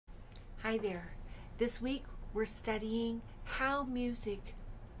Hi there. This week we're studying how music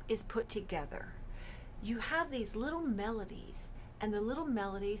is put together. You have these little melodies, and the little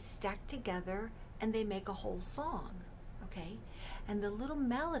melodies stack together and they make a whole song, okay? And the little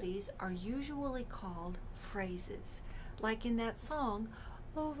melodies are usually called phrases. Like in that song,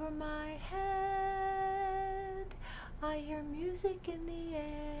 over my head, I hear music in the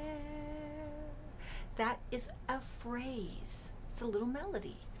air. That is a phrase. It's a little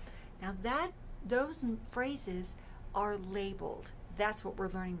melody. Now those phrases are labeled. That's what we're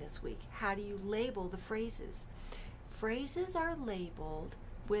learning this week. How do you label the phrases? Phrases are labeled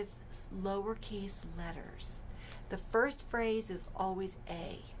with lowercase letters. The first phrase is always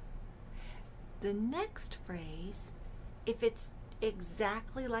A. The next phrase, if it's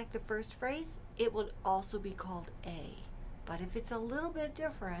exactly like the first phrase, it would also be called A. But if it's a little bit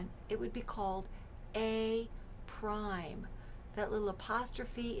different, it would be called A prime. That little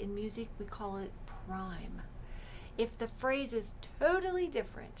apostrophe in music, we call it prime. If the phrase is totally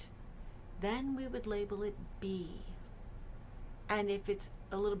different, then we would label it B. And if it's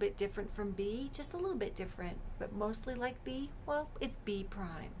a little bit different from B, just a little bit different, but mostly like B, well, it's B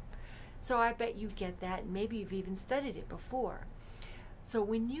prime. So I bet you get that, and maybe you've even studied it before. So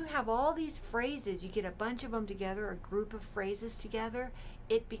when you have all these phrases, you get a bunch of them together, a group of phrases together,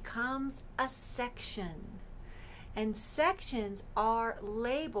 it becomes a section. And sections are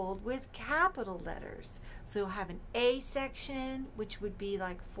labeled with capital letters. So you'll have an A section, which would be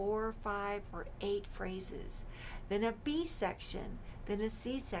like 4, 5, or 8 phrases. Then a B section, then a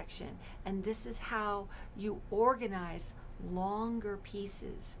C section. And this is how you organize longer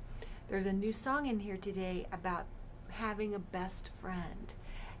pieces. There's a new song in here today about having a best friend.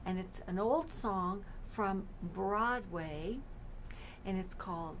 And it's an old song from Broadway, and it's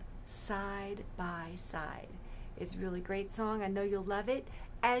called Side by Side. It's a really great song. I know you'll love it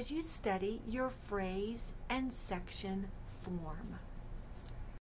as you study your phrase and section form.